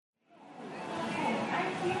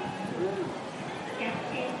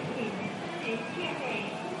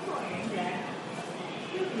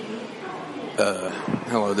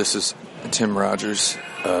Hello, this is Tim Rogers.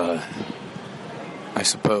 I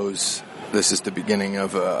suppose this is the beginning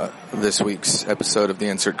of this week's episode of the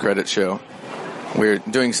Insert Credit Show. We're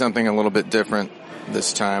doing something a little bit different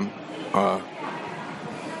this time.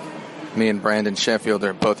 Me and Brandon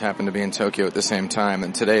Sheffield both happen to be in Tokyo at the same time,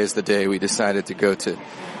 and today is the day we decided to go to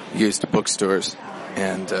used bookstores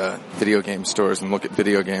and video game stores and look at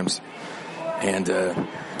video games. And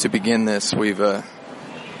to begin this, we've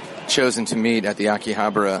chosen to meet at the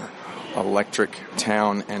Akihabara Electric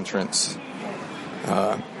Town entrance.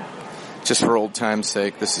 Just for old time's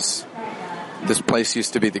sake, this place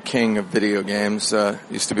used to be the king of video games.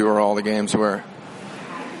 Used to be where all the games were,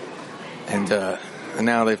 and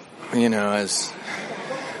now they've, as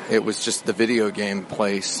it was just the video game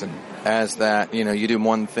place, and as that, you do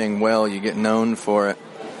one thing well, you get known for it.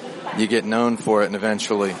 You get known for it, and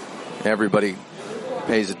eventually everybody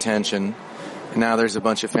pays attention. And now there's a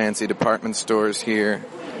bunch of fancy department stores here.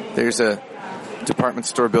 There's a department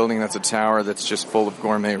store building that's a tower that's just full of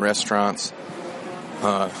gourmet restaurants,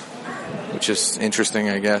 which is interesting,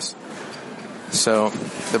 I guess. So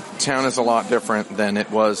the town is a lot different than it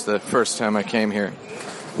was the first time I came here,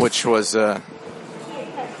 which was, the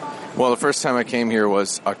first time I came here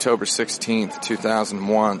was October 16th,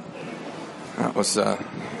 2001. That was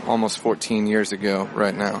almost 14 years ago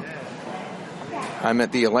right now. I'm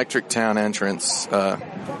at the Electric Town entrance,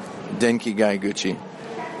 Denki Gaiguchi,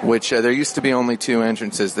 which there used to be only two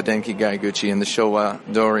entrances, the Denki Gaiguchi and the Showa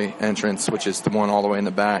Dori entrance, which is the one all the way in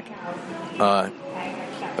the back.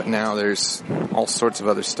 But now there's all sorts of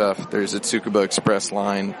other stuff. There's a Tsukuba Express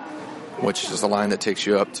line, which is the line that takes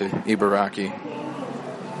you up to Ibaraki.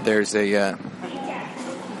 There's so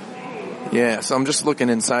I'm just looking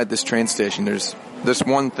inside this train station. There's this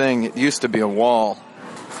one thing, it used to be a wall,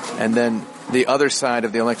 and then the other side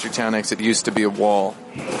of the Electric Town exit used to be a wall.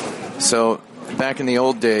 So back in the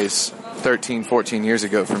old days, 13, 14 years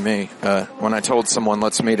ago for me, when I told someone,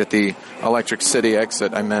 let's meet at the Electric City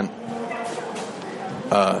exit, I meant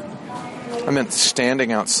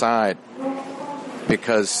standing outside,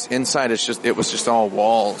 because inside it was just all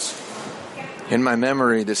walls. In my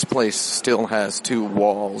memory, this place still has two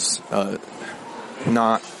walls,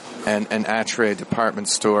 not an Atre department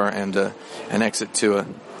store and an exit to a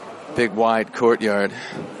big wide courtyard.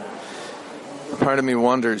 Part of me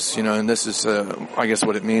wonders, and this is, I guess,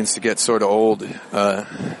 what it means to get sort of old.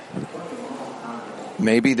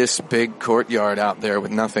 Maybe this big courtyard out there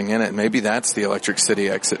with nothing in it, maybe that's the Electric City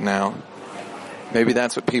exit now. Maybe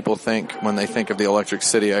that's what people think when they think of the Electric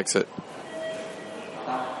City exit.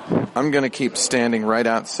 I'm going to keep standing right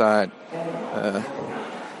outside.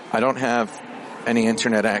 I don't have any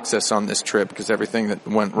internet access on this trip because everything that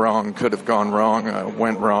went wrong could have gone wrong,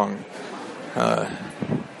 went wrong.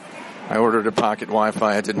 I ordered a pocket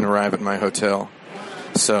Wi-Fi. It didn't arrive at my hotel.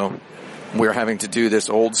 So we're having to do this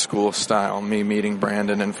old school style, me meeting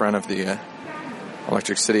Brandon in front of the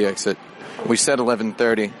Electric City exit. We said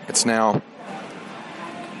 11:30. It's now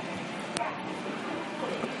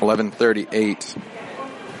 11:38.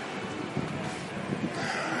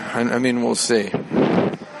 I mean, we'll see.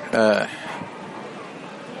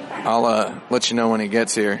 I'll let you know when he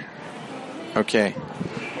gets here. Okay.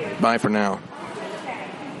 Bye for now.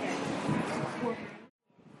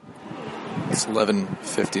 It's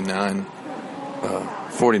 11:59,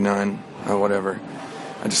 49, whatever.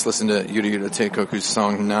 I just listened to Yuta Yuta Teikoku's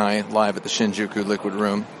song Nai live at the Shinjuku Liquid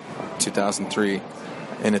Room, 2003,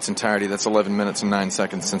 in its entirety. That's 11 minutes and 9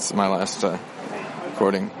 seconds since my last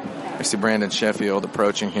recording. I see Brandon Sheffield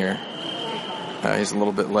approaching here. He's a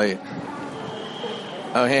little bit late.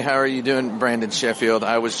 Oh, hey, how are you doing, Brandon Sheffield?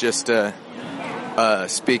 I was just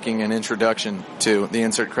speaking an introduction to the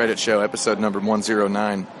Insert Credit Show, episode number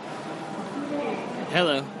 109.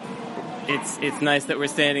 Hello. It's nice that we're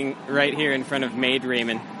standing right here in front of Maid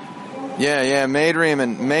Dreamin'. Yeah, Maid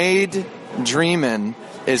Dreamin'. Maid Dreamin'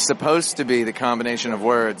 is supposed to be the combination of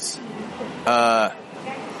words.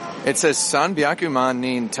 It says Sanbyakuman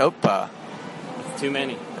nin Toppa. It's too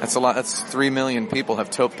many. That's a lot. That's 3 million people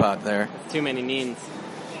have Toppa there. Too many nins.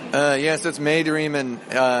 Yes, it's Maid Dreamin'.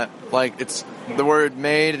 Like it's the word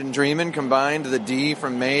maid and dreamin' combined. The D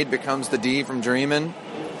from maid becomes the D from dreamin'.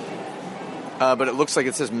 But it looks like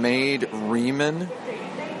it says Maid Dreamin'.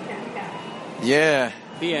 Yeah.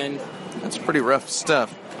 The end. That's pretty rough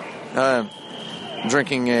stuff.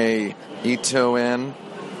 Drinking a Ito-en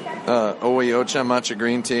Oyocha matcha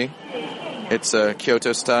green tea. It's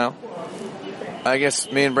Kyoto style. I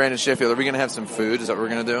guess me and Brandon Sheffield, are we going to have some food? Is that what we're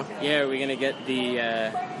going to do? Yeah, we're going to get the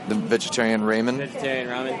vegetarian ramen. Vegetarian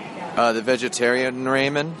ramen. The vegetarian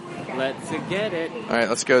ramen. Let's get it. All right,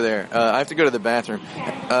 let's go there. I have to go to the bathroom.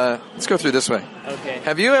 Let's go through this way. Okay.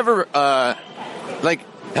 Have you ever,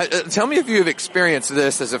 tell me if you've experienced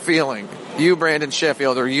this as a feeling. You, Brandon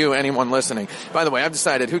Sheffield, or you, anyone listening. By the way, I've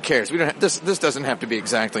decided, who cares? We don't this doesn't have to be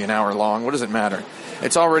exactly an hour long. What does it matter?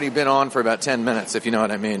 It's already been on for about 10 minutes, if you know what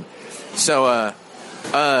I mean. So,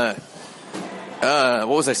 what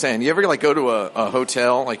was I saying? You ever, go to a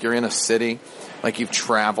hotel, like you're in a city, like you've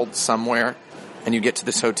traveled somewhere, and you get to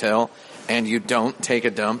this hotel, and you don't take a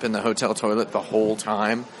dump in the hotel toilet the whole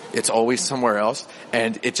time? It's always somewhere else,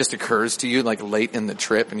 and it just occurs to you, late in the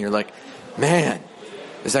trip, and you're like, man,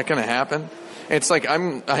 is that going to happen? It's like I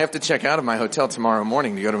have to check out of my hotel tomorrow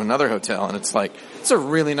morning to go to another hotel, and it's like, it's a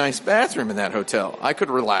really nice bathroom in that hotel. I could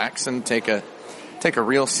relax and take a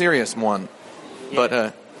real serious one.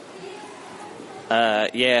 Yeah.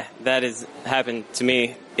 But yeah, that has happened to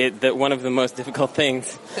me. That one of the most difficult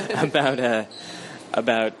things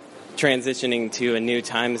about transitioning to a new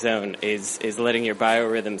time zone is letting your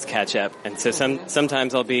biorhythms catch up. And so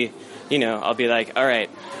sometimes I'll be like, all right,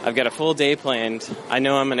 I've got a full day planned. I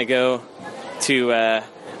know I'm going to go to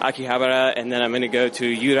Akihabara, and then I'm going to go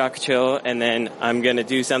to Yurakucho, and then I'm going to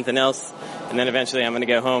do something else, and then eventually I'm going to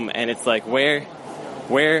go home. And it's like, where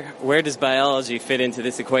does biology fit into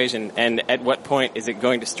this equation? And at what point is it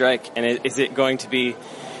going to strike? And is it going to be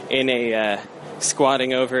in a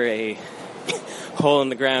squatting over a hole in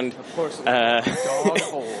the ground? Of course, a dog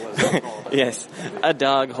hole, as they call it. Yes, a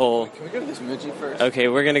dog hole. Can we go to this Muji first? Okay,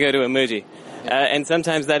 we're going to go to a Muji. And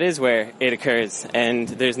sometimes that is where it occurs, and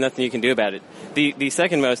there's nothing you can do about it. The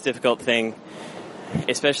second most difficult thing,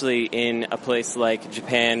 especially in a place like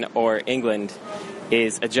Japan or England,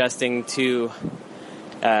 is adjusting to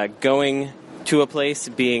going to a place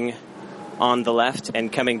being on the left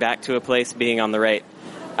and coming back to a place being on the right.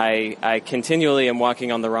 I continually am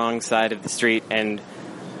walking on the wrong side of the street and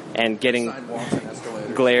getting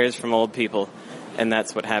glares from old people, and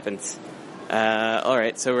that's what happens. All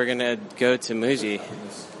right, so we're gonna go to Muji.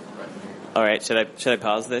 All right, should I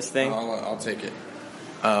pause this thing? I'll take it.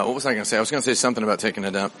 What was I gonna say? I was gonna say something about taking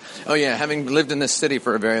a dump. Oh yeah, having lived in this city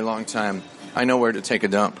for a very long time, I know where to take a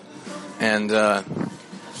dump, and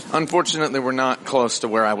unfortunately, we're not close to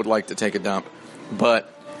where I would like to take a dump.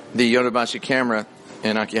 But the Yodobashi camera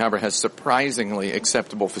in Akihabara has surprisingly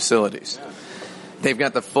acceptable facilities. They've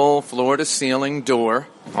got the full floor-to-ceiling door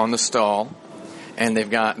on the stall, and they've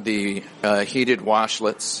got the heated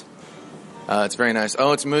washlets. It's very nice.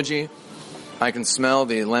 Oh, it's Muji. I can smell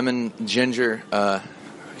the lemon ginger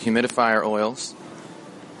humidifier oils.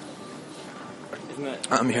 Isn't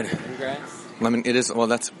that I'm here to grass? lemon. It is. Well,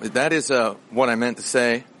 that is what I meant to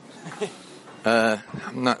say.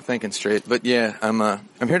 I'm not thinking straight, but yeah, I'm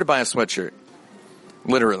here to buy a sweatshirt.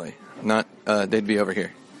 Literally, not. They'd be over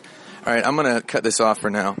here. All right, I'm gonna cut this off for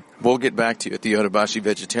now. We'll get back to you at the Yodobashi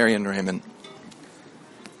Vegetarian Ramen.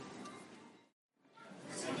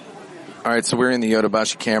 All right, so we're in the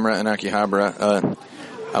Yodobashi camera in Akihabara.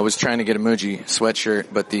 I was trying to get a Muji sweatshirt,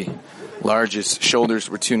 but the largest shoulders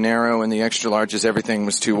were too narrow, and the extra largest everything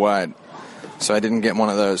was too wide. So I didn't get one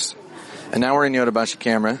of those. And now we're in Yodobashi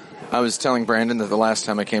camera. I was telling Brandon that the last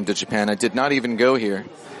time I came to Japan, I did not even go here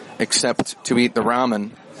except to eat the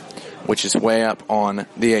ramen, which is way up on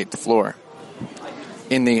the 8th floor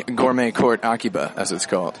in the Gourmet Court Akiba, as it's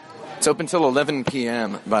called. It's open till 11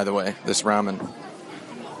 p.m., by the way, this ramen,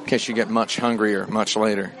 in case you get much hungrier much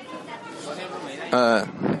later.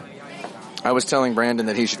 I was telling Brandon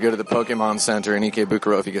that he should go to the Pokemon Center in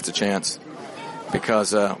Ikebukuro if he gets a chance,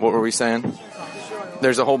 because what were we saying?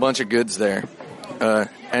 There's a whole bunch of goods there,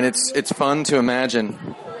 and it's fun to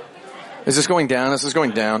imagine. Is this going down? This is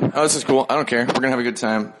going down. Oh, this is cool. I don't care. We're going to have a good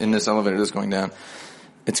time in this elevator that's going down.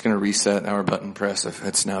 It's going to reset our button press. If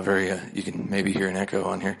it's now very, you can maybe hear an echo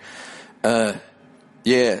on here. Yeah,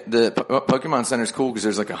 the Pokemon Center is cool because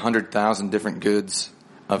there's 100,000 different goods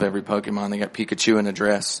of every Pokemon. They got Pikachu in a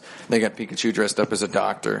dress. They got Pikachu dressed up as a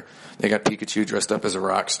doctor. They got Pikachu dressed up as a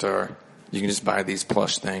rock star. You can just buy these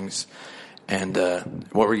plush things. And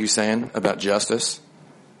what were you saying about justice?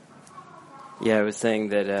 Yeah, I was saying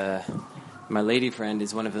that my lady friend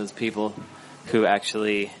is one of those people who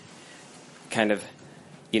actually kind of,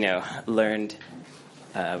 learned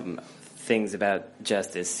things about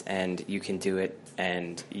justice, and you can do it,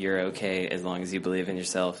 and you're okay as long as you believe in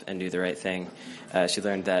yourself and do the right thing. She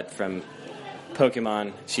learned that from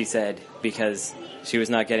Pokemon, she said, because she was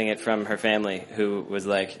not getting it from her family, who was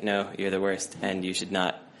like, no, you're the worst, and you should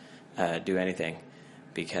not do anything.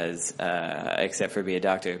 Because, except for be a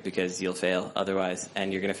doctor, because you'll fail otherwise,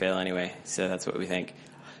 and you're going to fail anyway, so that's what we think.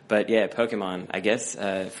 But yeah, Pokemon, I guess,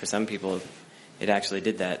 for some people, it actually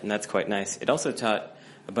did that, and that's quite nice. It also taught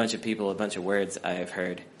a bunch of people, a bunch of words I have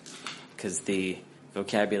heard, because the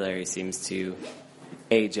vocabulary seems to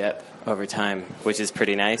age up over time, which is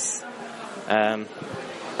pretty nice. Here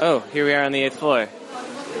we are on the 8th floor.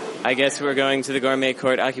 I guess we're going to the Gourmet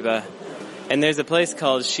Court Akiba. And there's a place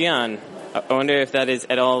called Xi'an. I wonder if that is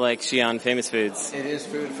at all like Xi'an Famous Foods. It is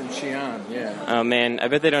food from Xi'an, yeah. Oh man, I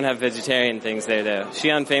bet they don't have vegetarian things there though.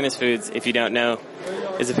 Xi'an Famous Foods, if you don't know,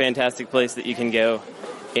 is a fantastic place that you can go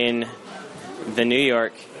in the New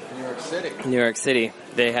York City.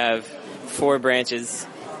 They have 4 branches,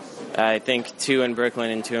 I think 2 in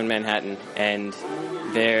Brooklyn and 2 in Manhattan. And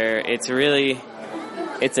it's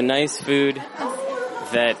a nice food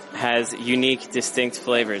that has unique, distinct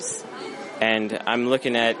flavors. And I'm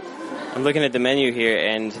looking at the menu here,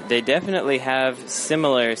 and they definitely have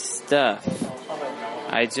similar stuff.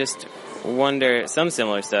 I just wonder, some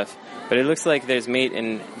similar stuff, but it looks like there's meat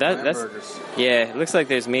in it looks like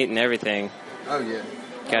there's meat in everything. Oh yeah.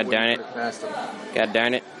 God darn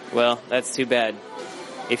it. Well, that's too bad.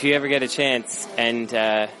 If you ever get a chance and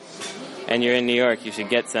you're in New York, you should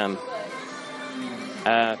get some.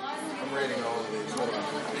 I'm reading all of these. Hold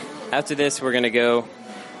on. After this, we're gonna go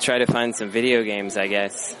try to find some video games, I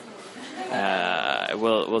guess.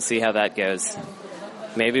 We'll see how that goes.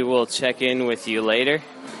 Maybe we'll check in with you later.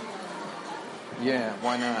 Yeah,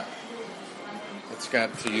 why not? It's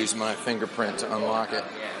got to use my fingerprint to unlock it.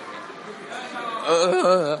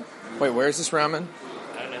 Wait, where's this ramen?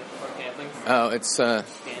 I don't know. Oh, it's Dan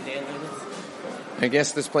noodles. I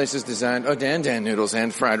guess this place is designed. Oh, Dan noodles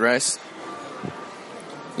and fried rice.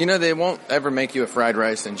 You know, they won't ever make you a fried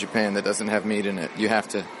rice in Japan that doesn't have meat in it. You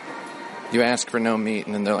ask for no meat,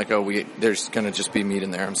 and then they're like, there's going to just be meat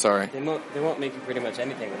in there. I'm sorry. They won't make you pretty much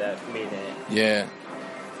anything without meat in it. Yeah.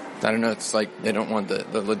 I don't know. It's like they don't want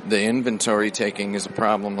the inventory taking is a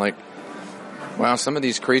problem. Like, wow, some of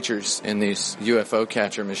these creatures in these UFO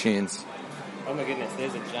catcher machines. Oh my goodness,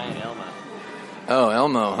 there's a giant Elmo. Oh,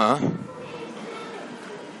 Elmo, huh?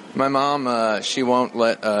 My mom, she won't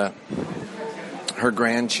let her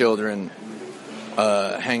grandchildren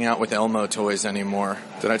hang out with Elmo toys anymore.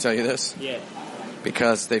 Did I tell you this? Yeah.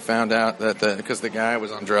 Because they found out that because the guy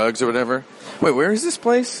was on drugs or whatever. Wait, where is this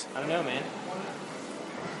place? I don't know, man.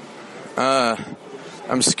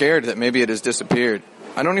 I'm scared that maybe it has disappeared.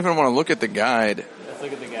 I don't even want to look at the guide. Let's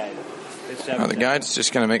look at the guide. Oh, the guide's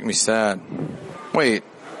just going to make me sad. Wait,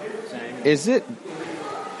 is it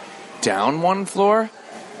down one floor?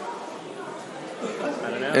 I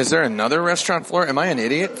don't know. Is there another restaurant floor? Am I an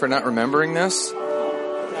idiot for not remembering this?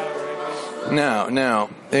 No,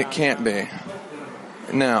 it can't be.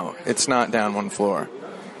 No, it's not down one floor.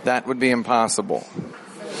 That would be impossible.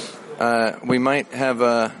 We might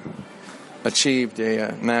have achieved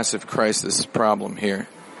a massive crisis problem here.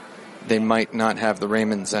 They might not have the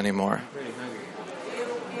Raymonds anymore.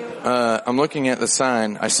 I'm looking at the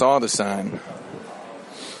sign. I saw the sign.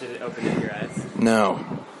 Did it open up your eyes? No.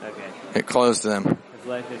 Okay. It closed them. His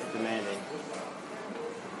life is demanding.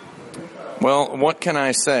 Well, what can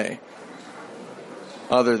I say?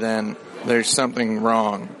 Other than there's something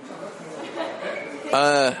wrong.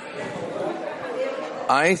 I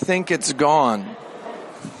think it's gone.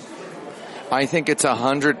 I think it's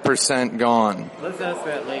 100% gone. Let's ask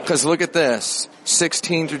that later. Because look at this.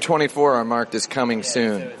 16 through 24 are marked as coming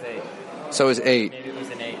soon. So is 8. So is 8. Maybe it was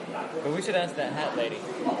an 8. But we should ask that hat lady.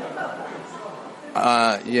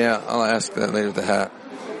 Yeah, I'll ask that later with the hat.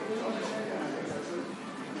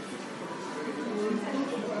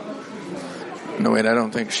 No, wait, I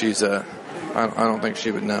don't think she's I don't think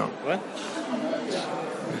she would know. What?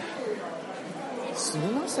 す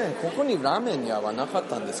みません、ここにラーメン屋はなかっ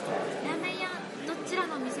たんですか？ラーメン屋どちら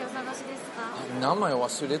のお店をお探しですか？名前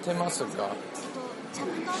忘れてますが。チャ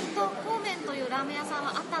プトンとコーメンというラーメン屋さん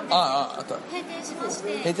はあったんですけど、あった。閉店しまし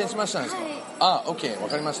て。閉店しましたんですか？はい。オッケー、わ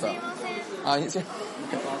かりました。すみません。いいですよ。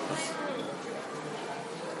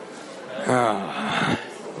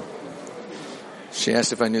She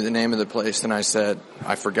asked if I knew the name of the place, and I said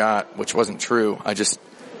I forgot, which wasn't true. I just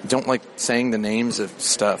don't like saying the names of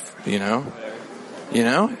stuff, you know? You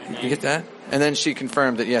know? You get that? And then she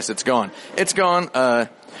confirmed that, yes, it's gone. It's gone. I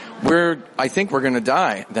think we're going to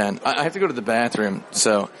die then. I have to go to the bathroom,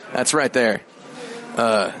 so that's right there.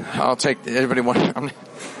 I'll take, anybody want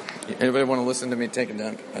to listen to me take a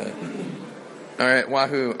dump? All right,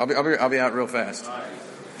 wahoo. I'll be out real fast.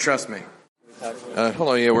 Trust me.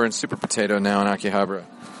 Hello, yeah, we're in Super Potato now in Akihabara.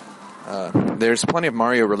 There's plenty of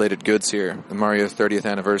Mario-related goods here. The Mario 30th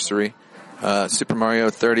anniversary. Super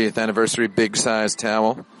Mario 30th anniversary big size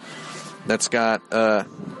towel. That's got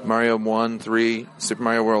Mario 1, 3, Super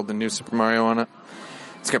Mario World, the new Super Mario on it.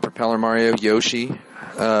 It's got Propeller Mario, Yoshi,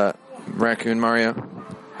 Raccoon Mario.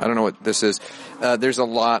 I don't know what this is. There's a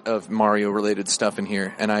lot of Mario-related stuff in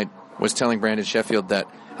here, and I was telling Brandon Sheffield that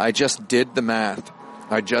I just did the math.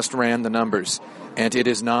 I just ran the numbers, and it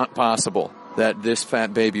is not possible that this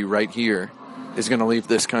fat baby right here is going to leave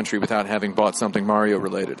this country without having bought something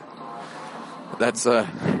Mario-related. That's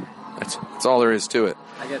all there is to it.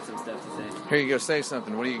 I got some stuff to say. Here you go. Say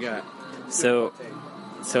something. What do you got? So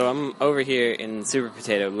I'm over here in Super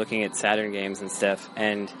Potato looking at Saturn games and stuff,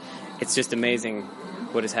 and it's just amazing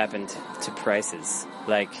what has happened to prices.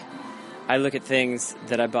 Like, I look at things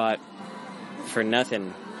that I bought for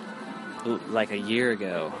nothing like a year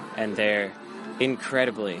ago, and they're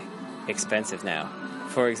incredibly expensive now.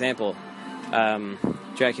 For example,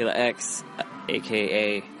 Dracula X,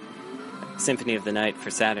 aka Symphony of the Night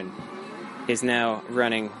for Saturn, is now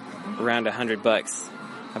running around $100.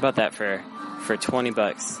 I bought that for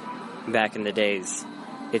 $20 back in the days.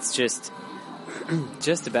 It's just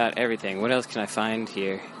about everything. What else can I find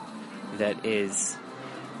here that is...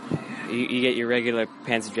 You get your regular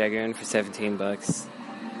Panzer Dragoon for $17.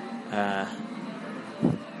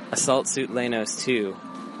 Assault Suit Lanos 2,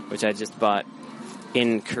 which I just bought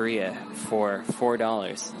in Korea for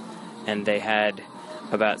 $4. And they had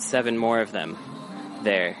about 7 more of them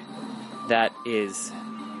there. That is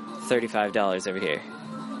 $35 over here.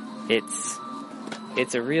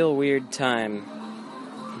 It's a real weird time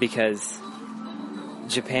because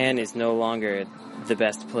Japan is no longer the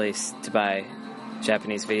best place to buy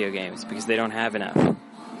Japanese video games because they don't have enough.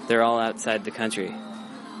 They're all outside the country.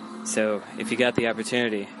 So if you got the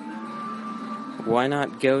opportunity, why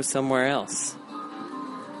not go somewhere else?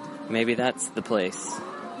 Maybe that's the place.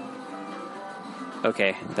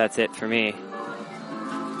 Okay, that's it for me.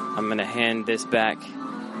 I'm going to hand this back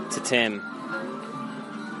to Tim.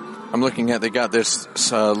 I'm looking at, they got this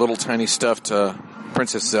little tiny stuffed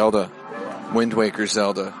Princess Zelda, Wind Waker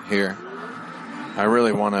Zelda here. I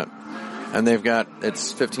really want it. And they've got,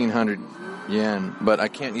 it's 1,500 yen, but I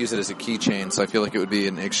can't use it as a keychain, so I feel like it would be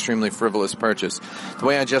an extremely frivolous purchase. The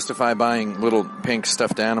way I justify buying little pink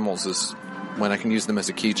stuffed animals is when I can use them as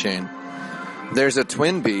a keychain. There's a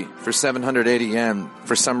Twinbee for 780 yen.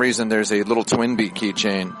 For some reason, there's a little Twinbee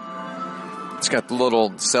keychain. It's got the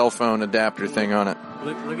little cell phone adapter thing on it.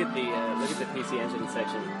 Look at the PC Engine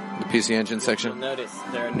section. The PC Engine section? You'll notice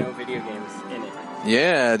there are no video games in it.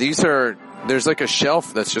 Yeah, there's like a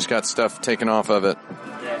shelf that's just got stuff taken off of it.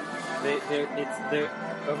 Yeah,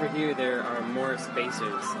 over here there are more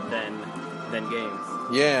spacers than games.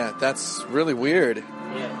 Yeah, that's really weird.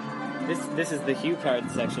 Yeah. This is the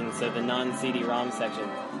HuCard section, so the non-CD-ROM section.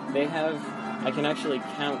 I can actually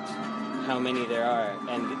count how many there are,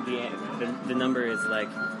 and the number is like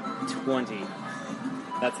 20.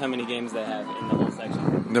 That's how many games they have in the whole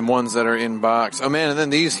section. The ones that are in box. Oh man, and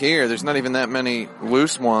then these here, there's not even that many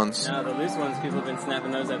loose ones. No, the loose ones, people have been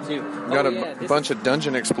snapping those up too. Got a bunch of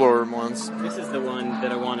Dungeon Explorer ones. This is the one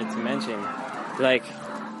that I wanted to mention. Like,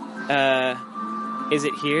 is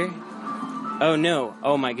it here? Oh no,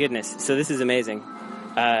 oh my goodness. So this is amazing.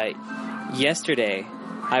 Yesterday,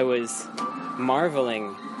 I was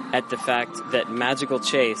marveling at the fact that Magical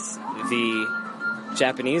Chase, the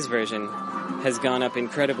Japanese version, has gone up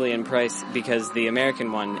incredibly in price because the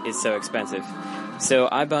American one is so expensive. So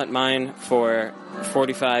I bought mine for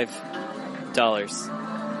 $45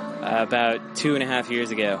 about 2.5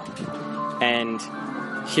 years ago. And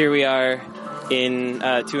here we are in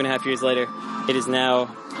 2.5 years later. It is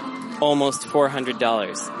now almost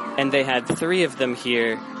 $400. And they had 3 of them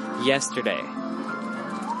here yesterday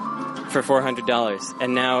for $400.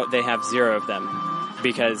 And now they have 0 of them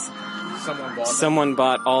because someone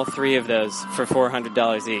bought all 3 of those for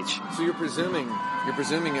 $400 each. So you're presuming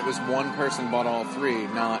it was one person bought all 3,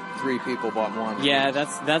 not 3 people bought one. Yeah,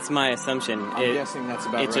 that's my assumption. I'm guessing that's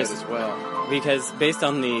about right as well. Because based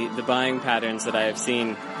on the buying patterns that I have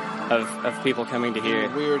seen of people coming to here,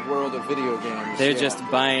 the weird world of video games. They're just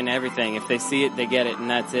buying everything. If they see it, they get it,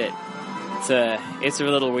 and that's it. It's a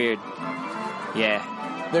little weird. Yeah.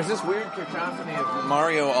 There's this weird cacophony of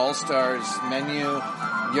Mario All-Stars menu,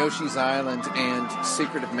 Yoshi's Island, and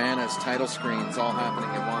Secret of Mana's title screens all happening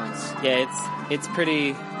at once. Yeah, it's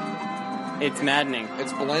maddening.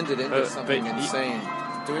 It's blended into something insane.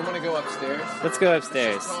 Do we want to go upstairs? Let's go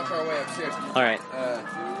upstairs. Let's talk our way upstairs. All right.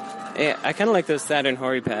 Yeah, I kind of like those Saturn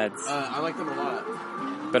Hori pads. I like them a lot.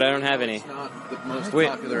 But I don't have any. It's not the most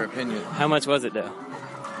popular opinion. How much was it, though?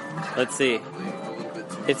 Let's see.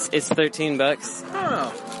 It's $13. I don't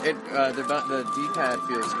know. The D-pad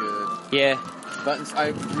feels good. Yeah. Buttons.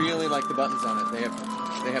 I really like the buttons on it.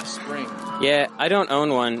 They have spring. Yeah, I don't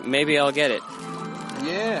own one. Maybe I'll get it.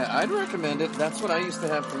 Yeah, I'd recommend it. That's what I used to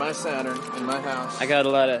have for my Saturn in my house. I got a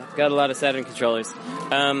lot of Saturn controllers.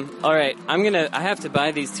 All right, I have to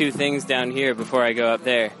buy these two things down here before I go up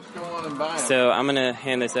there. Go on and buy them. So I'm gonna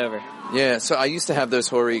hand this over. Yeah, so I used to have those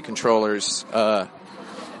Hori controllers. I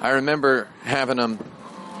remember having them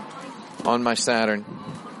on my Saturn,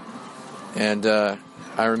 and I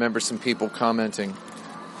remember some people commenting.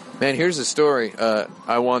 Man, here's a story.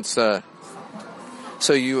 I once.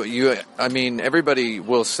 So I mean, everybody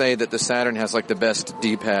will say that the Saturn has like the best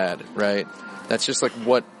D-pad, right? That's just like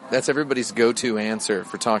that's everybody's go-to answer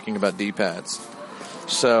for talking about D-pads.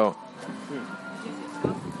 So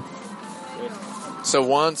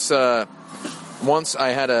once I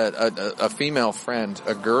had a female friend,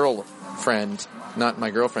 a girl friend, not my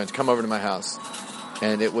girlfriend, come over to my house,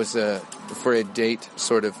 and it was for a date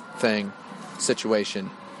sort of situation.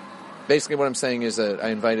 Basically, what I'm saying is that I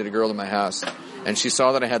invited a girl to my house, and she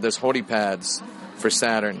saw that I had those Hori pads for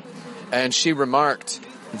Saturn, and she remarked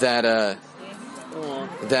that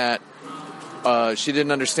she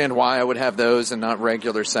didn't understand why I would have those and not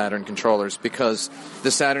regular Saturn controllers, because the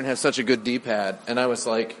Saturn has such a good D-pad. And I was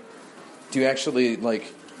like, do you actually,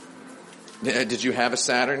 like, did you have a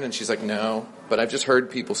Saturn? And she's like, no, but I've just heard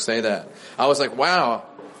people say that. I was like, wow.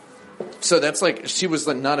 So that's like, she was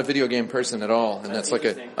like not a video game person at all, and that's like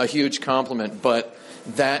a huge compliment. But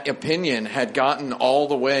that opinion had gotten all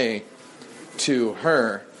the way to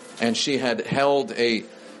her, and she had held a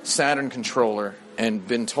Saturn controller and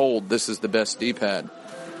been told this is the best D-pad.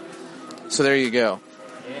 So there you go.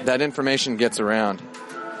 That information gets around.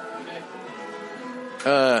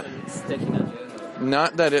 Not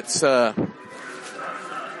that it's, not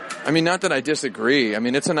that I disagree. I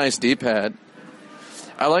mean, it's a nice D-pad.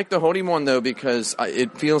 I like the Hori one, though, because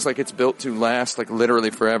it feels like it's built to last, like,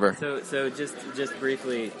 literally forever. So just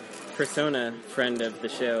briefly, Persona, friend of the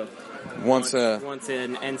show, wants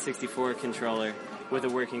an N64 controller with a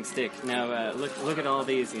working stick. Now, look at all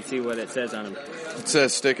these and see what it says on them. It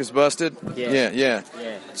says stick is busted? Yeah.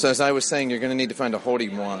 So as I was saying, you're going to need to find a Hori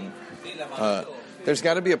one. There's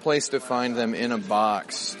got to be a place to find them in a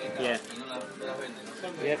box. Yeah.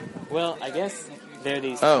 Yep. Well, I guess they're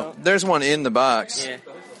these... Oh, there's one in the box. Yeah.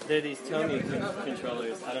 They're these Tomy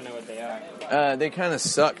controllers. I don't know what they are. They kind of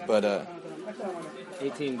suck, but...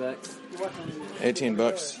 $18.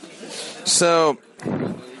 $18. So,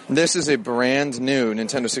 this is a brand new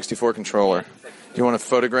Nintendo 64 controller. Do you want to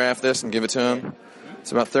photograph this and give it to him?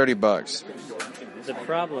 It's about $30. The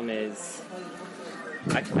problem is,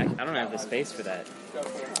 I don't have the space for that.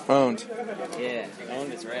 Owned. Yeah,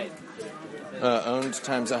 owned is right. Owned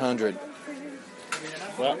times 100.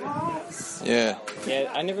 Well, yeah,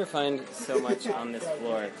 I never find so much on this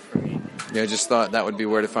floor for me. Yeah, I just thought that would be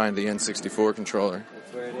where to find the N64 controller.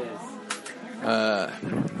 That's where it is.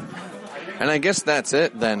 And I guess that's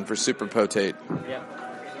it then for Super Potate.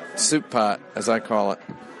 Yep. Soup pot, as I call it.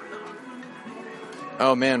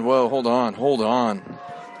 Oh man, whoa, hold on.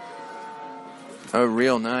 Oh,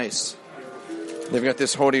 real nice. They've got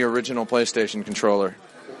this Hori original PlayStation controller,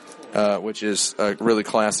 which is a really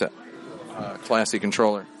classy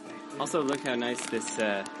controller. Also, look how nice this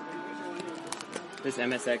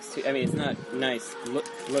MSX2. I mean, it's not nice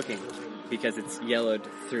looking because it's yellowed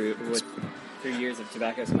through years of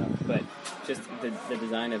tobacco smoke, but just the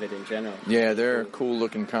design of it in general. Yeah, they're cool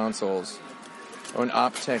looking consoles. Oh, an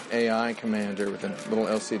Optech AI commander with a little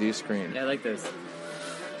LCD screen. Yeah, I like those.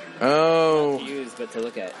 Oh. Not to use, but to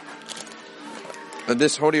look at.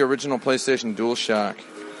 This Hori original PlayStation DualShock.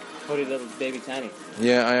 Hori little baby tiny.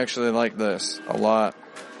 Yeah, I actually like this a lot.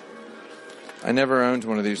 I never owned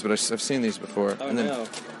one of these, but I've seen these before. Oh, no.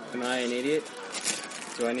 Am I an idiot?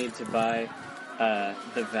 Do I need to buy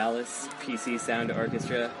the Valis PC Sound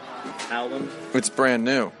Orchestra album? It's brand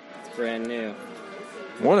new. It's brand new.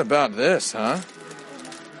 What about this, huh?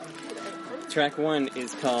 Track 1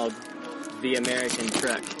 is called The American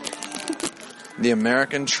Truck. The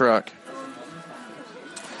American Truck.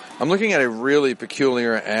 I'm looking at a really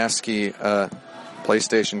peculiar ASCII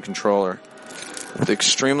PlayStation controller with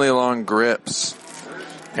extremely long grips,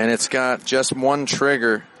 and it's got just one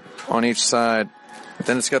trigger on each side.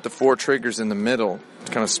 Then it's got the 4 triggers in the middle. It's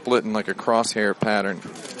kind of split in like a crosshair pattern.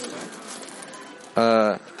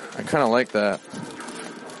 I kind of like that.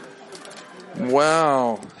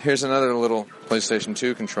 Wow. Here's another little PlayStation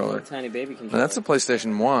 2 controller. Little tiny baby controller. Now, that's a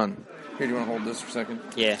PlayStation 1. Here, do you want to hold this for a second?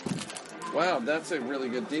 Yeah. Wow, that's a really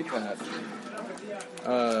good D-pad.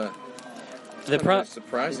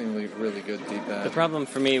 Surprisingly really good D-pad. The problem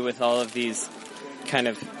for me with all of these kind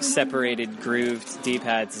of separated, grooved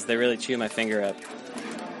D-pads is they really chew my finger up.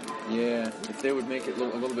 Yeah, if they would make it a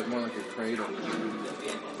little bit more like a cradle.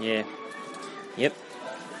 Yeah. Yep.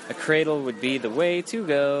 A cradle would be the way to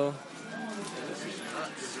go.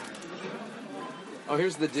 Oh,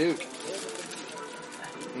 here's the Duke.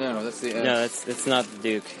 No, that's the Edge. No, that's not the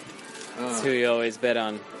Duke. That's who you always bet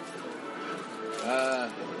on.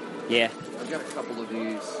 Yeah. I've got a couple of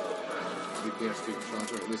these PS2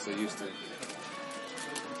 controllers, or at least I used to.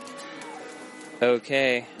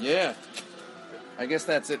 Okay. Yeah. I guess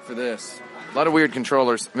that's it for this. A lot of weird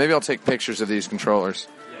controllers. Maybe I'll take pictures of these controllers.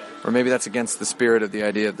 Or maybe that's against the spirit of the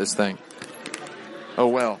idea of this thing. Oh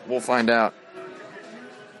well, we'll find out.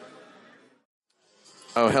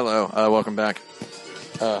 Oh, hello. Welcome back.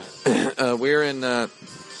 We're in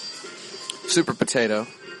Super Potato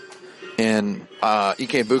in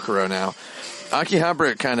Ikebukuro now.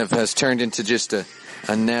 Akihabara kind of has turned into just a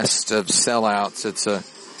nest of sellouts.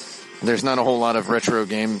 There's not a whole lot of retro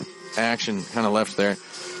game action kind of left there.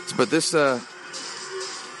 But this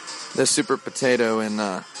Super Potato in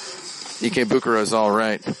Ikebukuro is all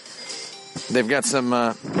right. They've got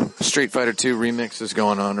some Street Fighter 2 remixes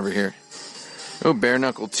going on over here. Oh, Bare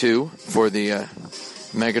Knuckle 2 for the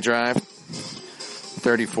Mega Drive,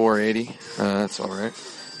 3480. That's all right.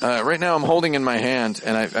 Right now I'm holding in my hand,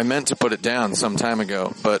 and I meant to put it down some time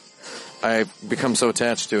ago, but I've become so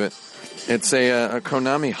attached to it. It's a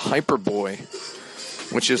Konami Hyperboy,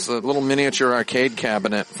 which is a little miniature arcade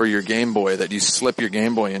cabinet for your Game Boy that you slip your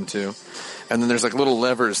Game Boy into. And then there's like little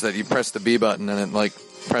levers that you press the B button and it like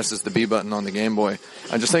presses the B button on the Game Boy.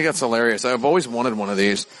 I just think that's hilarious. I've always wanted one of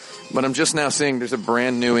these, but I'm just now seeing there's a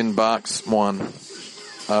brand new in-box one.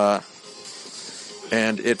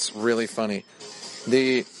 And it's really funny.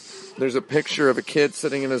 There's a picture of a kid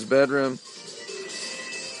sitting in his bedroom.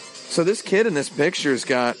 So this kid in this picture he's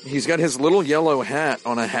got his little yellow hat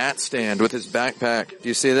on a hat stand with his backpack. Do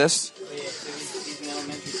you see this?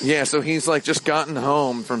 Yeah, so he's like just gotten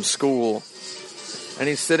home from school and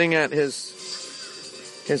he's sitting at his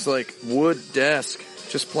like wood desk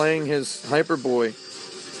just playing his Hyperboy.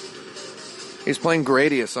 He's playing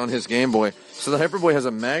Gradius on his Game Boy. So the Hyperboy has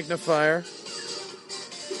a magnifier,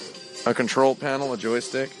 a control panel, a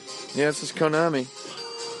joystick. Yeah, this is Konami.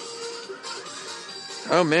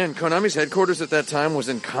 Oh man, Konami's headquarters at that time was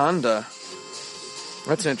in Kanda.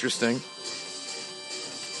 That's interesting.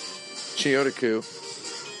 Chiyotaku.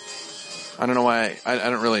 I don't know why. I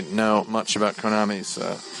don't really know much about Konami's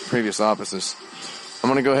previous offices. I'm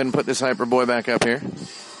going to go ahead and put this Hyperboy back up here.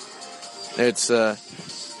 It's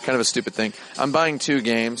kind of a stupid thing. I'm buying 2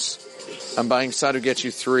 games. I'm buying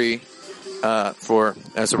Sarugetsu 3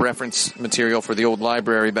 as a reference material for the old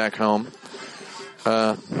library back home.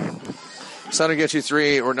 Sarugetsu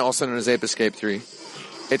 3, or also known as Ape Escape 3.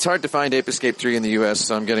 It's hard to find Ape Escape 3 in the US,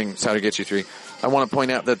 so I'm getting Sarugetsu 3. I want to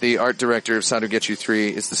point out that the art director of Sarugetsu 3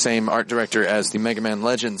 is the same art director as the Mega Man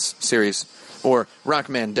Legends series, or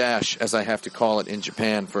Rockman Dash, as I have to call it in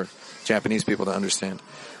Japan for Japanese people to understand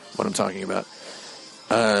what I'm talking about.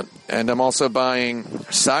 And I'm also buying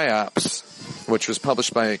Psyops, which was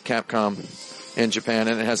published by Capcom in Japan,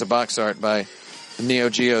 and it has a box art by Neo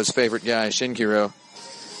Geo's favorite guy, Shinkiro.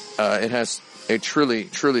 It has a truly,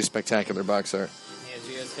 truly spectacular box art. Neo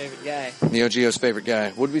Geo's favorite guy. Neo Geo's favorite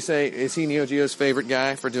guy. Would we say, is he Neo Geo's favorite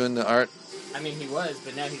guy for doing the art? I mean, he was,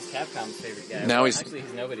 but now he's Capcom's favorite guy. Now he's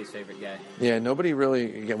nobody's favorite guy. Yeah, nobody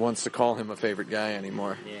really wants to call him a favorite guy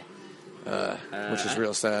anymore. Yeah. Which is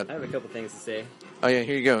real sad. I have a couple things to say. Oh yeah,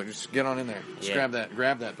 here you go. Just get on in there. Just grab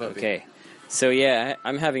that puppy. Okay. So yeah,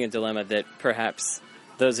 I'm having a dilemma that perhaps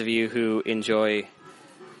those of you who enjoy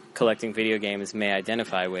collecting video games may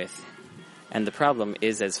identify with. And the problem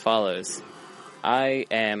is as follows. I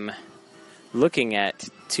am looking at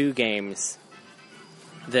 2 games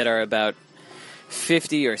that are about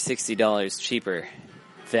 $50 or $60 cheaper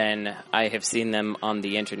than I have seen them on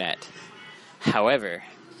the internet. However,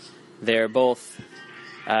 they're both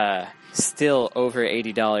still over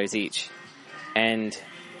 $80 each. And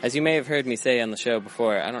as you may have heard me say on the show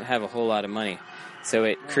before, I don't have a whole lot of money. So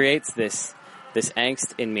it creates this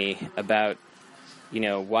angst in me about,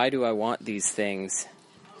 why do I want these things?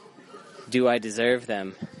 Do I deserve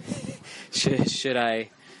them? Should I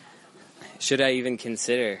even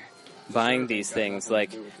consider buying these things?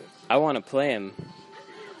 Like, I want to play them,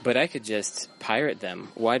 but I could just pirate them.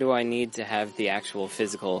 Why do I need to have the actual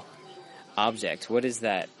physical object? What is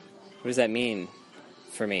that? What does that mean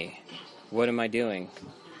for me? What am I doing?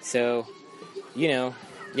 So,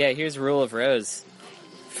 here's Rule of Rose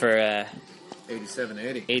for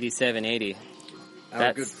 8780. 8780.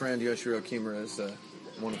 Our good friend Yoshiro Kimura is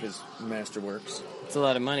one of his masterworks. It's a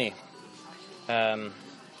lot of money. But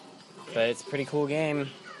it's a pretty cool game.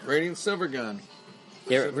 Radiant Silvergun.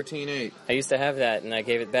 Yeah, 17.8. I used to have that, and I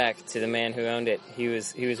gave it back to the man who owned it. He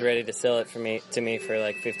was ready to sell it to me for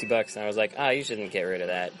like $50, and I was like, you shouldn't get rid of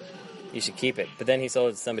that. You should keep it. But then he sold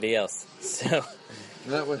it to somebody else. So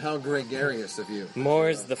That was how gregarious of you.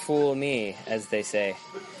 more's the fool me, as they say.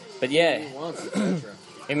 But yeah, He wants it, etc.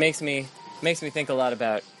 it makes me think a lot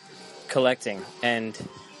about collecting and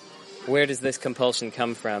where does this compulsion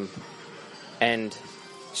come from, and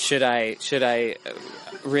should I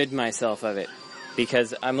rid myself of it?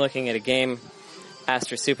 Because I'm looking at a game,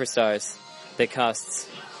 Astra Superstars, that costs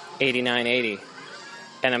 $89.80,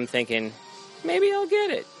 and I'm thinking maybe I'll get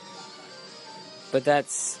it. But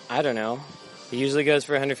that's, I don't know. It usually goes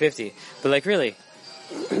for $150. But like, really,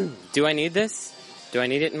 do I need this? Do I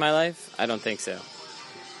need it in my life? I don't think so.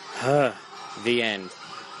 The end.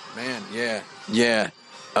 Man, yeah. Yeah.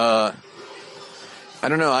 I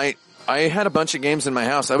don't know. I had a bunch of games in my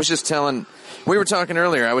house. I was just telling... We were talking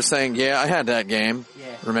earlier. I was saying, yeah, I had that game.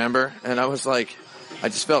 Yeah. Remember? And I was like... I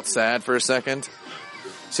just felt sad for a second.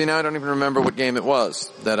 See, now I don't even remember what game it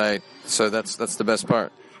was So that's the best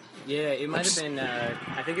part. Yeah, it might have been,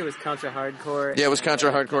 I think it was Contra Hardcore. Yeah, it was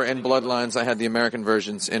Contra Hardcore and Bloodlines. I had the American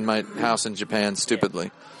versions in my house in Japan,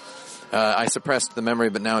 stupidly. I suppressed the memory,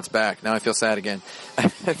 but now it's back. Now I feel sad again. I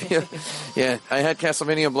had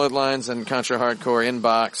Castlevania Bloodlines and Contra Hardcore in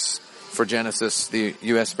box for Genesis, the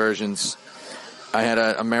US versions. I had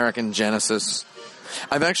an American Genesis.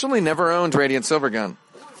 I've actually never owned Radiant Silvergun.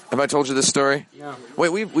 Have I told you this story? No. Wait,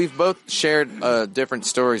 we've both shared different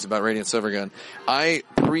stories about Radiant Silvergun. I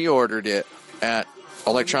pre-ordered it at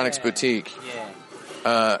Electronics Boutique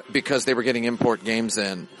because they were getting import games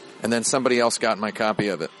in, and then somebody else got my copy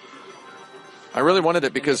of it. I really wanted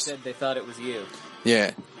it because... And they said they thought it was you.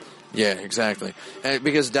 Yeah, exactly.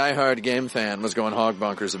 Because Die Hard Game Fan was going hog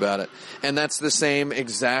bonkers about it. And that's the same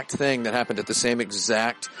exact thing that happened at the same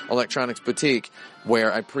exact Electronics Boutique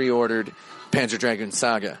where I pre-ordered Panzer Dragoon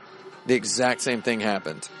Saga. The exact same thing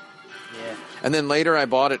happened. Yeah. And then later I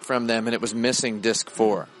bought it from them and it was missing disc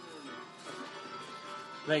 4.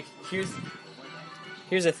 Like,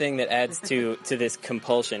 here's a thing that adds to this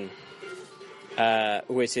compulsion,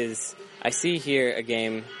 which is, I see here a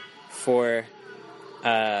game for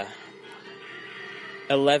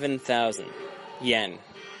 11,000 yen.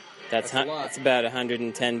 That's it's about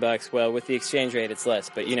 $110. Well, with the exchange rate, it's less,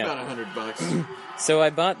 but you know. About $100. So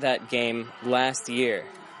I bought that game last year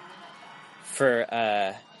for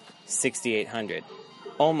 $6,800,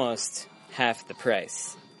 almost half the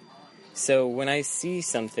price. So when I see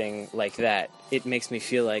something like that, it makes me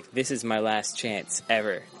feel like this is my last chance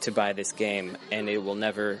ever to buy this game, and it will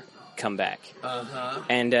never come back.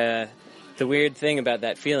 And the weird thing about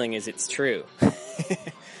that feeling is it's true.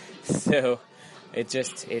 So it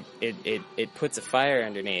just it puts a fire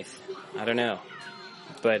underneath. I don't know,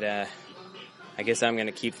 but I guess I'm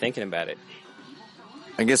gonna keep thinking about it.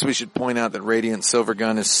 I guess we should point out that Radiant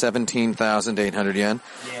Silvergun is 17,800 yen.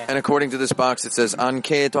 Yeah. And according to this box, it says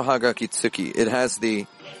Ankei to Hagaki Tsuki. It has the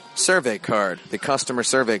survey card, the customer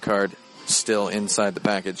survey card, still inside the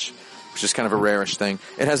package, which is kind of a rarish thing.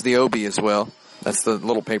 It has the obi as well. That's the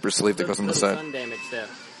little paper sleeve that goes on the side. Sun damage, though.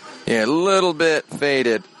 Yeah, a little bit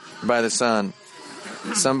faded by the sun.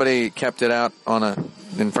 Somebody kept it out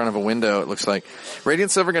in front of a window, it looks like.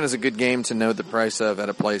 Radiant Silvergun is a good game to know the price of at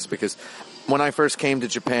a place because when I first came to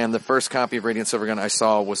Japan, the first copy of Radiant Silvergun I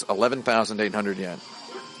saw was 11,800 yen.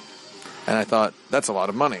 And I thought, that's a lot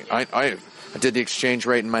of money. I did the exchange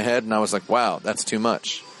rate in my head and I was like, wow, that's too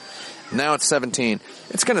much. Now it's 17.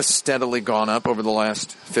 It's kind of steadily gone up over the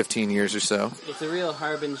last 15 years or so. It's a real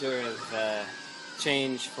harbinger of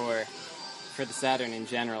change for the Saturn in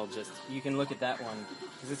general. Just you can look at that one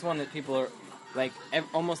because it's one that people are like.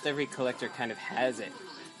 Almost every collector kind of has it,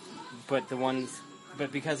 but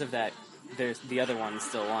because of that, there's the other ones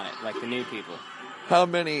still want it, like the new people. How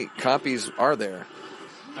many copies are there?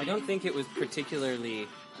 I don't think it was particularly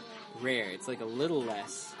rare. It's like a little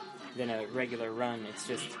less than a regular run. It's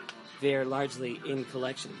just they're largely in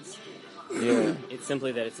collections. Yeah. It's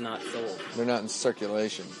simply that it's not sold. They're not in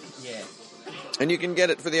circulation. Yeah. And you can get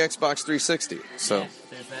it for the Xbox 360. So. Yeah,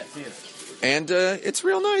 there's that too. And it's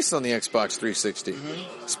real nice on the Xbox 360.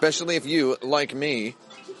 Mm-hmm. Especially if you, like me,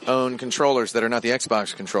 own controllers that are not the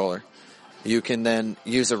Xbox controller. You can then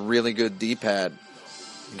use a really good D-pad.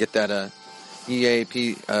 Get that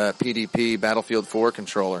PDP Battlefield 4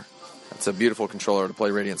 controller. That's a beautiful controller to play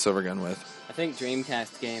Radiant Silvergun with. I think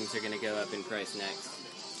Dreamcast games are going to go up in price next.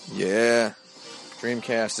 Yeah.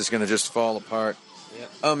 Dreamcast is going to just fall apart.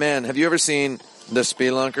 Yep. Oh, man. Have you ever seen the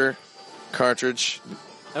Spelunker cartridge?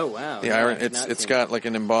 Oh, wow. The iron. It's got like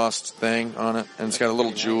an embossed thing on it, and it's got a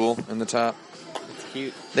little jewel in the top. It's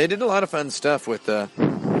cute. They did a lot of fun stuff with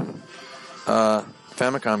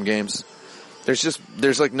Famicom games.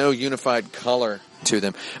 There's like no unified color to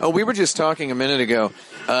them. Oh, we were just talking a minute ago.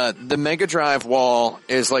 The Mega Drive wall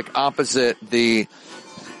is like opposite the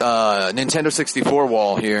Nintendo 64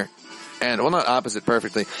 wall here. And, well, not opposite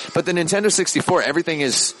perfectly, but the Nintendo 64, everything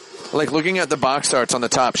is, like, looking at the box arts on the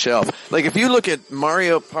top shelf. Like, if you look at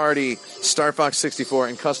Mario Party, Star Fox 64,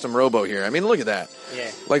 and Custom Robo here, I mean, look at that.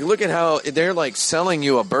 Yeah. Like, look at how they're, like, selling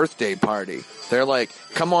you a birthday party. They're like,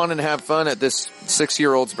 come on and have fun at this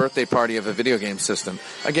 6-year-old's birthday party of a video game system.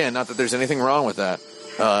 Again, not that there's anything wrong with that.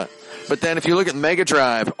 But then if you look at Mega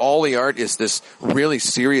Drive, all the art is this really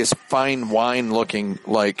serious, fine wine-looking,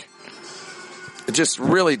 like, just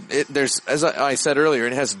really, there's, as I said earlier,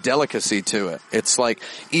 it has delicacy to it. It's like,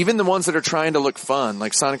 even the ones that are trying to look fun,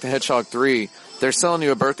 like Sonic the Hedgehog 3, they're selling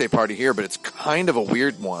you a birthday party here, but it's kind of a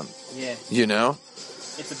weird one. Yeah. You know?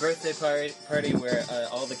 It's a birthday party where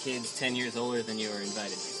all the kids 10 years older than you are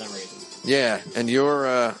invited for some reason. Yeah, and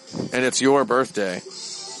and it's your birthday.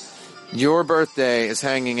 Your birthday is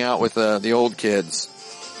hanging out with the old kids.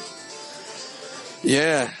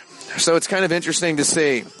 Yeah. So it's kind of interesting to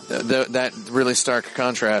see that really stark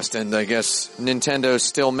contrast, and I guess Nintendo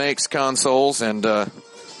still makes consoles, and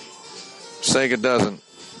Sega doesn't.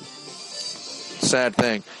 Sad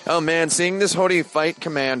thing. Oh man, seeing this Hori Fight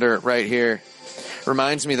Commander right here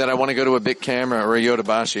reminds me that I want to go to a Big Camera or a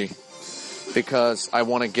Yodobashi, because I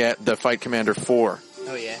want to get the Fight Commander 4.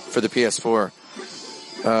 Oh yeah. For the PS4.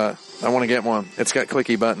 I want to get one. It's got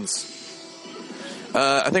clicky buttons.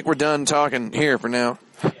 I think we're done talking here for now.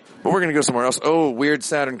 But we're going to go somewhere else. Oh, weird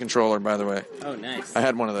Saturn controller, by the way. Oh, nice. I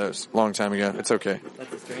had one of those a long time ago. It's okay.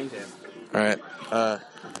 That's a strange app. All right.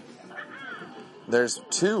 There's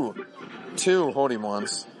two Hori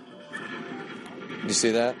ones. You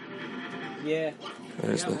see that? Yeah.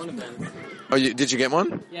 There's I got one of them. Oh, did you get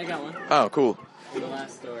one? Yeah, I got one. Oh, cool. In the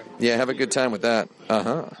last store. Yeah, have a good time with that.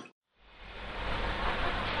 Uh-huh.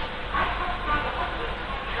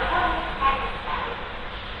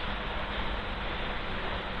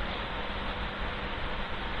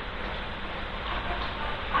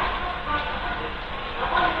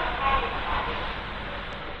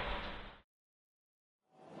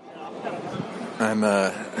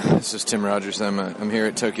 This is Tim Rogers. I'm here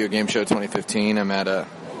at Tokyo Game Show 2015. I'm at the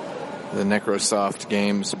Necrosoft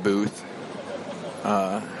Games booth,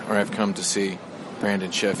 where I've come to see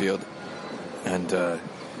Brandon Sheffield, and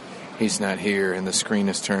he's not here, and the screen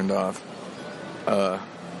is turned off.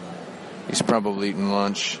 He's probably eating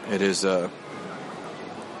lunch. It is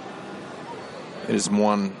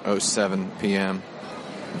 1:07 p.m.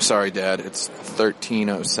 I'm sorry, Dad. It's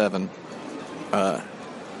 13:07.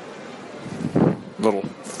 Little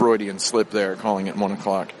Freudian slip there, calling it 1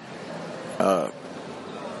 o'clock.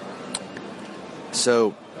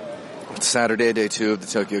 So, it's Saturday, day 2 of the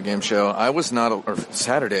Tokyo Game Show. I was not, or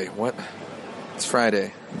Saturday, what? It's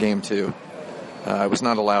Friday, game 2. I was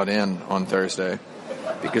not allowed in on Thursday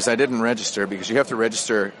because I didn't register, because you have to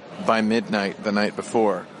register by midnight the night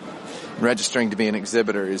before. Registering to be an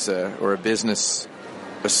exhibitor is or a business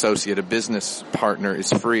associate, a business partner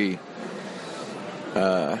is free.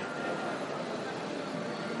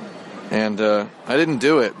 And I didn't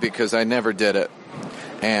do it because I never did it.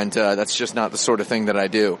 And that's just not the sort of thing that I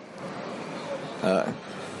do. I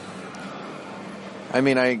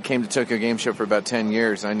mean, I came to Tokyo Game Show for about 10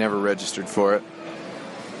 years. I never registered for it.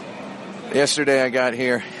 Yesterday I got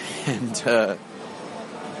here, and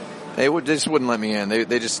they just wouldn't let me in.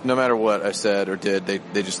 They just, no matter what I said or did, they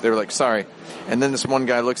were like, sorry. And then this one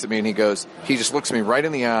guy looks at me and he just looks me right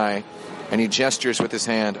in the eye, and he gestures with his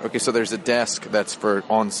hand. Okay, so there's a desk that's for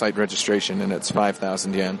on-site registration, and it's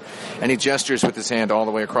 5,000 yen. And he gestures with his hand all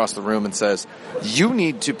the way across the room and says, you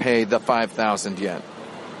need to pay the 5,000 yen.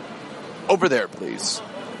 Over there, please.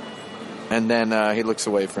 And then he looks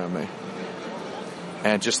away from me.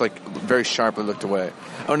 And just like very sharply looked away.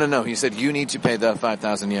 Oh, no. He said, you need to pay the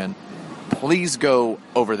 5,000 yen. Please go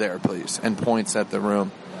over there, please. And points at the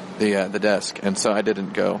room, the desk. And so I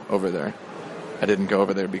didn't go over there. I didn't go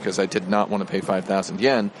over there because I did not want to pay 5,000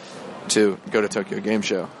 yen to go to Tokyo Game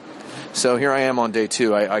Show. So here I am on day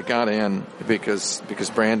 2. I got in because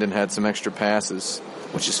Brandon had some extra passes,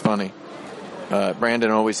 which is funny. Brandon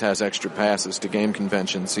always has extra passes to game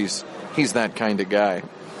conventions. He's that kind of guy.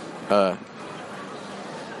 So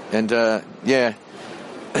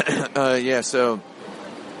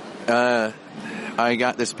I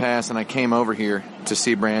got this pass and I came over here to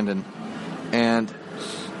see Brandon, and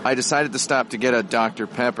I decided to stop to get a Dr.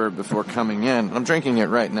 Pepper before coming in. I'm drinking it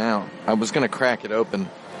right now. I was going to crack it open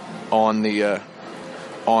on the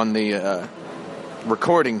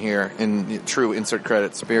recording here in true insert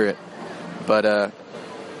credit spirit, but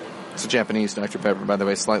It's a Japanese Dr. Pepper, by the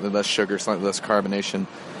way. Slightly less sugar, slightly less carbonation,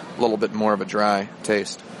 a little bit more of a dry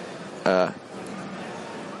taste. I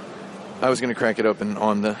was going to crack it open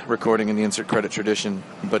on the recording in the insert credit tradition,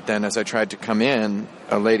 but then as I tried to come in,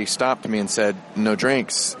 a lady stopped me and said, no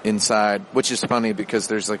drinks inside, which is funny because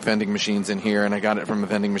there's like vending machines in here, and I got it from a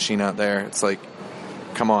vending machine out there. It's like,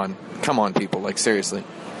 come on, people, like seriously.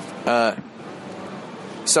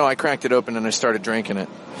 So I cracked it open and I started drinking it.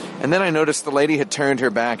 And then I noticed the lady had turned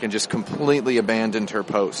her back and just completely abandoned her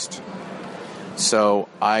post. So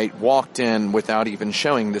I walked in without even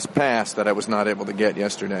showing this pass that I was not able to get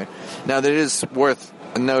yesterday. Now, it is worth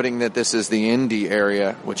noting that this is the indie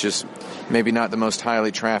area, which is maybe not the most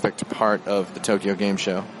highly trafficked part of the Tokyo Game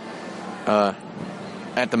Show.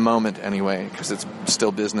 At the moment, anyway, because it's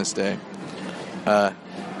still business day.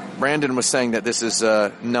 Brandon was saying that this is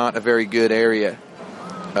not a very good area,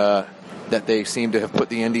 that they seem to have put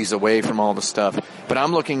the indies away from all the stuff. But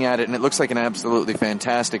I'm looking at it, and it looks like an absolutely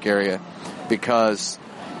fantastic area, because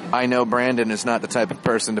I know Brandon is not the type of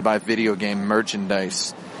person to buy video game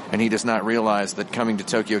merchandise, and he does not realize that coming to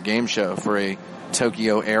Tokyo Game Show for a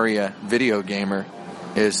Tokyo area video gamer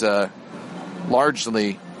is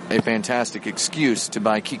largely a fantastic excuse to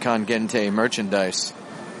buy Kikan Gente merchandise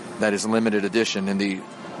that is limited edition in the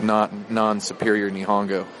non-superior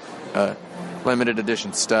Nihongo limited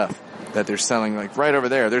edition stuff that they're selling, like right over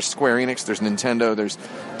there. There's Square Enix, there's Nintendo, there's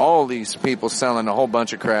all these people selling a whole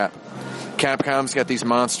bunch of crap. Capcom's got these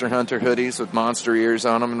Monster Hunter hoodies with monster ears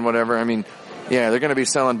on them and whatever. I mean, yeah, they're going to be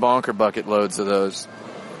selling bonker bucket loads of those.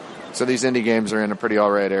 So these indie games are in a pretty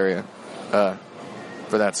alright area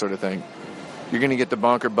for that sort of thing. You're going to get the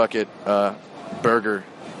bonker bucket burger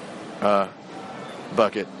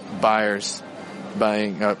bucket buyers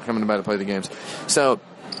coming by to play the games. So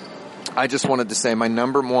I just wanted to say my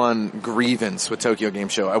number one grievance with Tokyo Game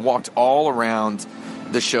Show. I walked all around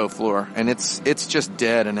the show floor, and it's just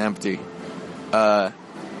dead and empty.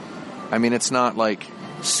 I mean, it's not like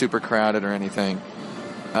super crowded or anything,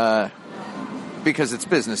 because it's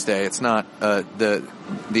business day. It's not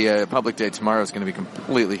the public day tomorrow is going to be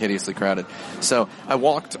completely hideously crowded. So I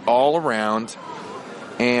walked all around,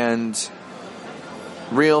 and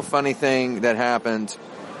real funny thing that happened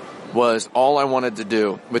was all I wanted to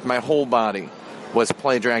do with my whole body was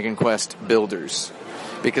play Dragon Quest Builders,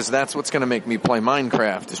 because that's what's going to make me play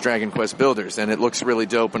Minecraft is Dragon Quest Builders, and it looks really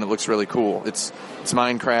dope and it looks really cool. It's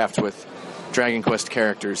Minecraft with Dragon Quest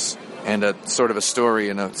characters and a sort of a story,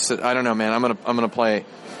 and I don't know, man. I'm gonna play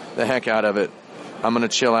the heck out of it. I'm gonna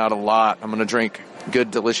chill out a lot. I'm gonna drink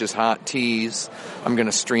good, delicious hot teas. I'm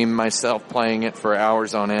gonna stream myself playing it for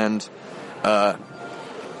hours on end.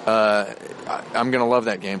 I'm going to love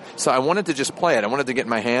that game. So I wanted to just play it. I wanted to get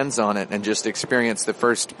my hands on it and just experience the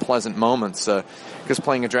first pleasant moments, because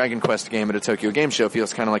playing a Dragon Quest game at a Tokyo Game Show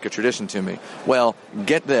feels kind of like a tradition to me. Well,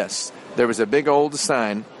 get this. There was a big old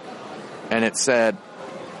sign, and it said,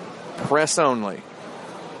 press only.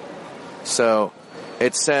 So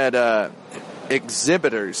it said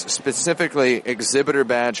exhibitors, specifically exhibitor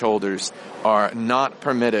badge holders, are not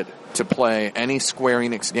permitted to play any Square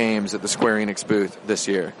Enix games at the Square Enix booth this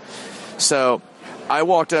year. So I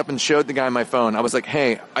walked up and showed the guy my phone. I was like,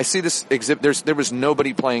 hey, I see this exhibit. There was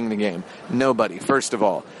nobody playing the game. Nobody. First of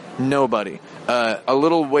all, nobody. A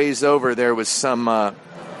little ways over, there was some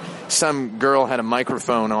girl had a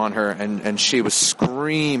microphone on her, and she was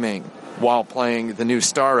screaming while playing the new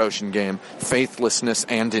Star Ocean game. Faithlessness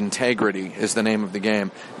and Integrity is the name of the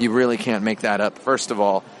game. You really can't make that up, first of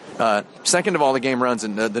all. Second of all, the game runs,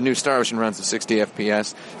 and the new Star Ocean runs at 60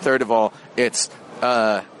 FPS. Third of all, it's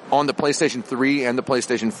on the PlayStation 3 and the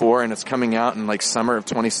PlayStation 4, and it's coming out in like summer of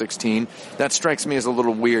 2016. That strikes me as a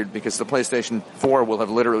little weird, because the PlayStation 4 will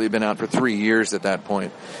have literally been out for 3 years at that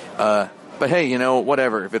point. But hey, you know,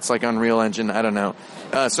 whatever. If it's like Unreal Engine, I don't know.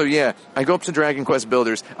 So yeah, I go up to Dragon Quest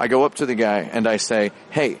Builders. I go up to the guy and I say,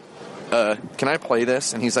 hey, can I play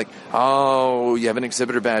this? And he's like, oh, you have an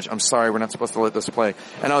exhibitor badge. I'm sorry, we're not supposed to let this play.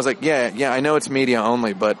 And I was like, yeah, I know it's media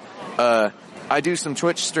only, but I do some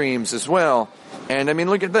Twitch streams as well. And I mean,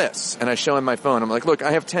 look at this. And I show him my phone. I'm like, look,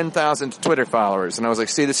 I have 10,000 Twitter followers. And I was like,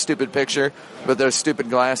 see this stupid picture with those stupid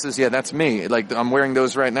glasses? Yeah, that's me. Like, I'm wearing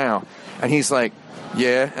those right now. And he's like,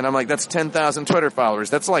 yeah. And I'm like, that's 10,000 Twitter followers.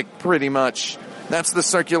 That's like pretty much, that's the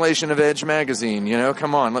circulation of Edge magazine, you know?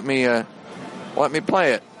 Come on, let me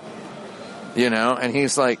play it. You know? And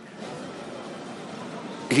he's like,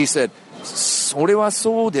 he said, それは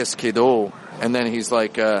そうですけど. And then he's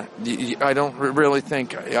like, I don't really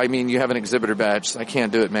think, I mean, you have an exhibitor badge. I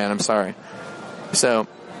can't do it, man. I'm sorry. So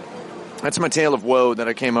that's my tale of woe that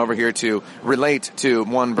I came over here to relate to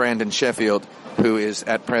one Brandon Sheffield, who is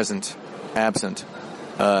at present absent.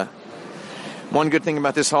 One good thing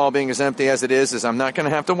about this hall being as empty as it is I'm not going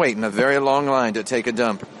to have to wait in a very long line to take a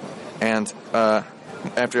dump. And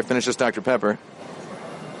after I finish this Dr. Pepper,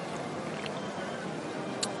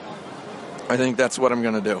 I think that's what I'm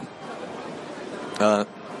going to do.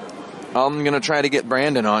 I'm going to try to get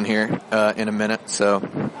Brandon on here in a minute, so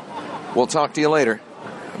we'll talk to you later.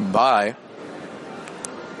 Bye.